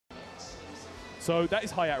So that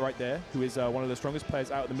is Hayat right there, who is one of the strongest players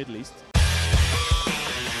out of the Middle East.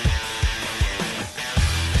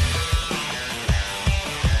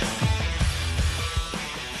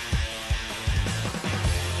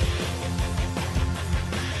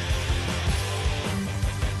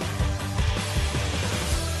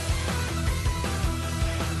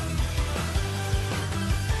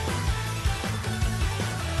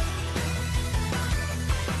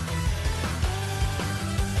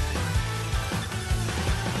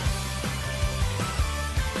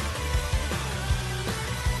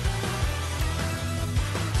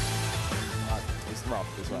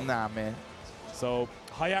 As well. Nah, man. So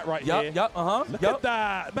Hayat right here. Look at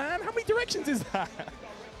that, man. How many directions is that?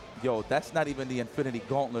 Yo, that's not even the Infinity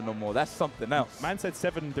Gauntlet no more. That's something else. Man said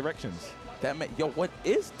 7 directions. That man, yo, what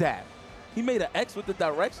is that? He made an X with the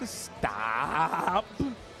directions. Stop.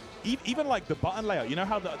 Even like the button layout. You know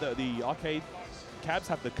how the arcade cabs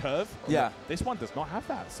have the curve? Yeah. This one does not have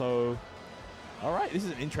that. So, all right, this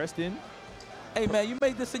is an interesting. Hey, man, you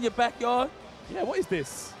made this in your backyard? Yeah, what is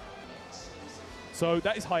this? So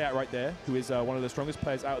that is Hayat right there, who is one of the strongest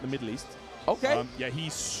players out of the Middle East. Okay. Yeah,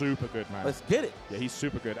 he's super good, man. Let's get it. Yeah, he's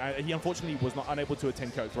super good. He unfortunately was not unable to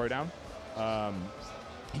attend Coke Throwdown.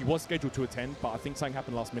 He was scheduled to attend, but I think something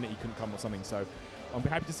happened last minute. He couldn't come or something. So I'm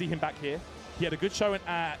happy to see him back here. He had a good showing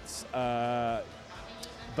at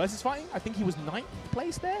Versus Fighting. I think he was 9th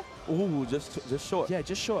place there. Ooh, just short. Yeah,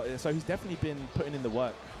 just short. So he's definitely been putting in the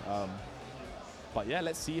work. But yeah,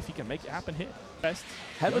 let's see if he can make it happen here. Best.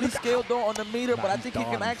 Heavily scaled though on the meter, but I think he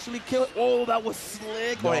can actually kill it. Oh, that was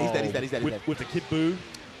slick. No. Oh, he's dead. With the Kid Buu,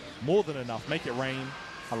 more than enough. Make it rain.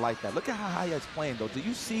 I like that. Look at how Hayat's playing though. Do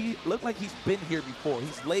you see? Look like he's been here before.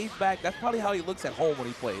 He's laid back. That's probably how he looks at home when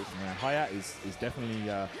he plays. Yeah, Hayat is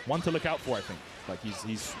definitely one to look out for, I think. Like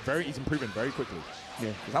he's improving very quickly. Yeah,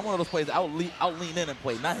 because I'm one of those players I'll lean in and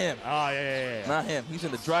play, not him. Ah, yeah. Not him. He's in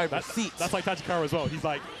the driver's seat. That's like Tachikawa as well. He's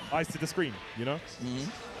like eyes to the screen, you know? Mm-hmm.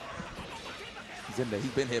 He's in there.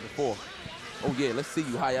 He's been here before. Oh, yeah. Let's see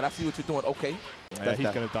you, Hayat. I see what you're doing. Okay. Yeah, he's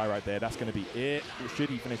going to die right there. That's going to be it. Should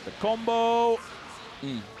he finish the combo?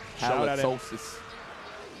 Shout out him. I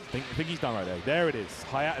think he's done right there. There it is.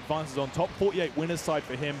 Hayat advances on top. 48 winners side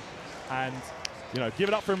for him. And, you know, give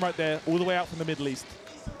it up for him right there. All the way out from the Middle East.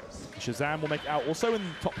 Shazam will make it out also in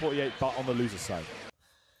top 48, but on the loser's side.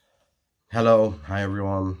 Hello. Hi,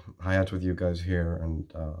 everyone. Hayat with you guys here.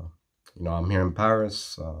 And, you know, I'm here in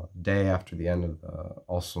Paris, day after the end of the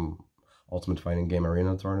awesome Ultimate Fighting Game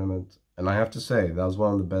Arena tournament. And I have to say, that was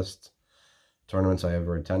one of the best tournaments I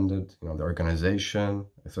ever attended. You know, the organization,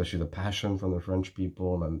 especially the passion from the French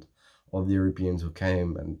people and all the Europeans who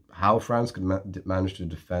came, and how France could manage to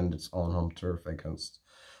defend its own home turf against,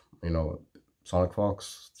 you know, Sonic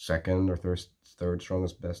Fox, second or third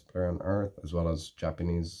strongest best player on earth, as well as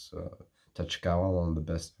Japanese Tachikawa, one of the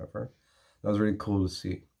best ever. That was really cool to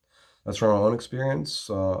see. That's from my own experience.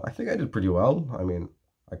 I think I did pretty well. I mean,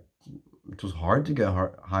 it was hard to get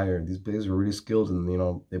hired. These players are really skilled, and you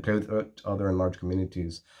know they play with each other in large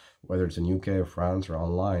communities, whether it's in UK or France or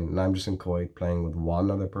online. And I'm just in Kuwait playing with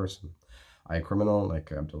one other person, criminal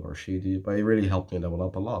like Abdul Rashidi, but it really helped me level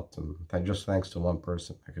up a lot. And just thanks to one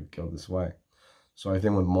person, I could kill this way. So I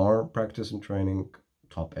think with more practice and training,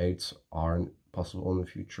 top 8s are possible in the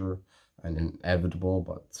future and inevitable,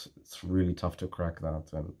 but it's really tough to crack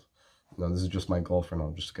that. And you know, this is just my goal for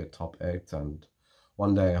now, just to get top 8. And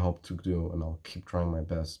one day I hope to do, and I'll keep trying my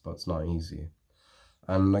best, but it's not easy.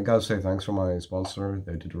 And I gotta say thanks for my sponsor.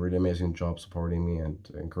 They did a really amazing job supporting me and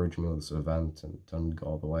encouraging me with this event and telling me to go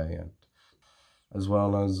all the way. And as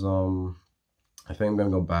well as, I think I'm gonna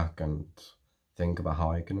go back and think about how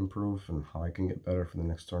I can improve and how I can get better for the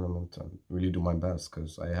next tournament and really do my best,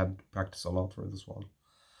 because I had to practice a lot for this one.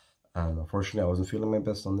 And unfortunately, I wasn't feeling my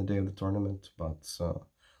best on the day of the tournament, but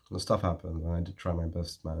the stuff happened and I did try my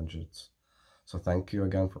best to manage it. So thank you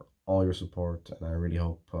again for all your support, and I really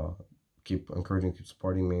hope keep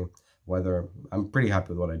supporting me. Whether I'm pretty happy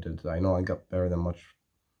with what I did. I know I got better than much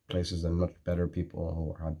places and much better people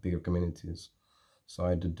who had bigger communities. So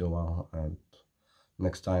I did do well, and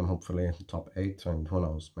next time hopefully top 8, and who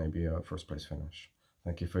knows, maybe a first place finish.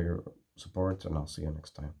 Thank you for your support, and I'll see you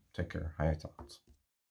next time. Take care. Hayat.